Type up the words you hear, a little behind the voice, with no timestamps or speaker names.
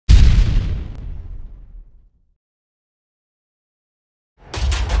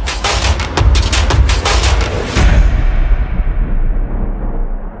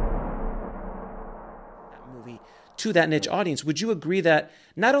to that niche audience. Would you agree that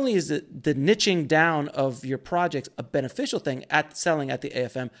not only is the niching down of your projects a beneficial thing at selling at the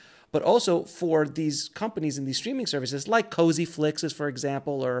AFM, but also for these companies and these streaming services like Cozy Flixes, for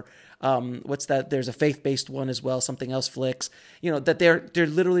example, or what's that? There's a faith-based one as well, something else Flix. You know, that they're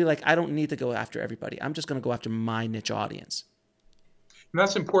literally like, I don't need to go after everybody. I'm just going to go after my niche audience. And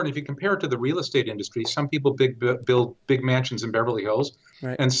that's important. If you compare it to the real estate industry, some people build big mansions in Beverly Hills,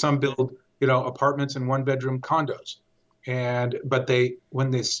 right, and some build, you know, apartments and one-bedroom condos. But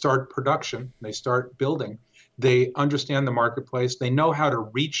when they start production, they start building, they understand the marketplace. They know how to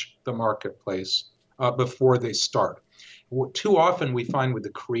reach the marketplace before they start. Too often we find with the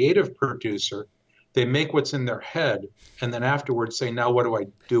creative producer, they make what's in their head and then afterwards say, now what do I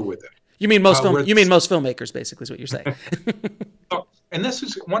do with it? You mean most filmmakers, basically, is what you're saying. And this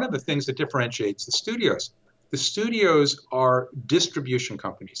is one of the things that differentiates the studios. The studios are distribution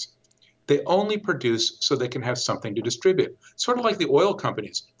companies. They only produce so they can have something to distribute. Sort of like the oil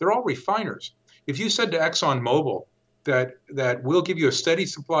companies. They're all refiners. If you said to ExxonMobil that we'll give you a steady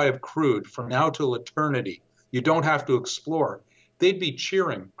supply of crude from now till eternity, you don't have to explore, they'd be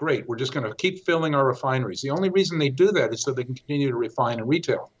cheering. Great, we're just going to keep filling our refineries. The only reason they do that is so they can continue to refine and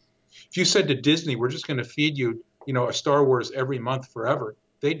retail. If you said to Disney, we're just going to feed you, you know, a Star Wars every month forever,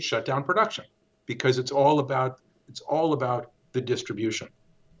 they'd shut down production because it's all about the distribution.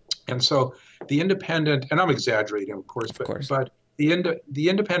 And so the independent, and I'm exaggerating, of course, but the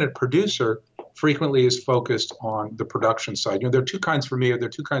independent producer frequently is focused on the production side. You know, there are two kinds for me. There are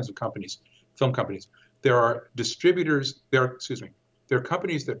two kinds of companies, film companies. There are distributors. There are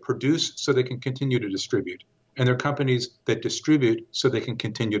companies that produce so they can continue to distribute, and there are companies that distribute so they can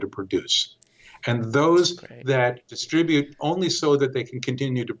continue to produce. And those that distribute only so that they can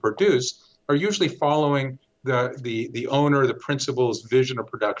continue to produce are usually following the owner, the principal's vision of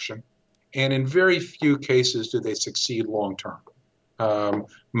production. And in very few cases do they succeed long term.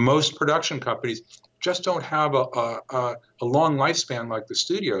 Most production companies just don't have a long lifespan like the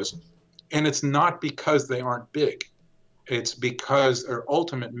studios. And it's not because they aren't big. It's because their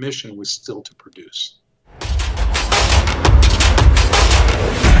ultimate mission was still to produce.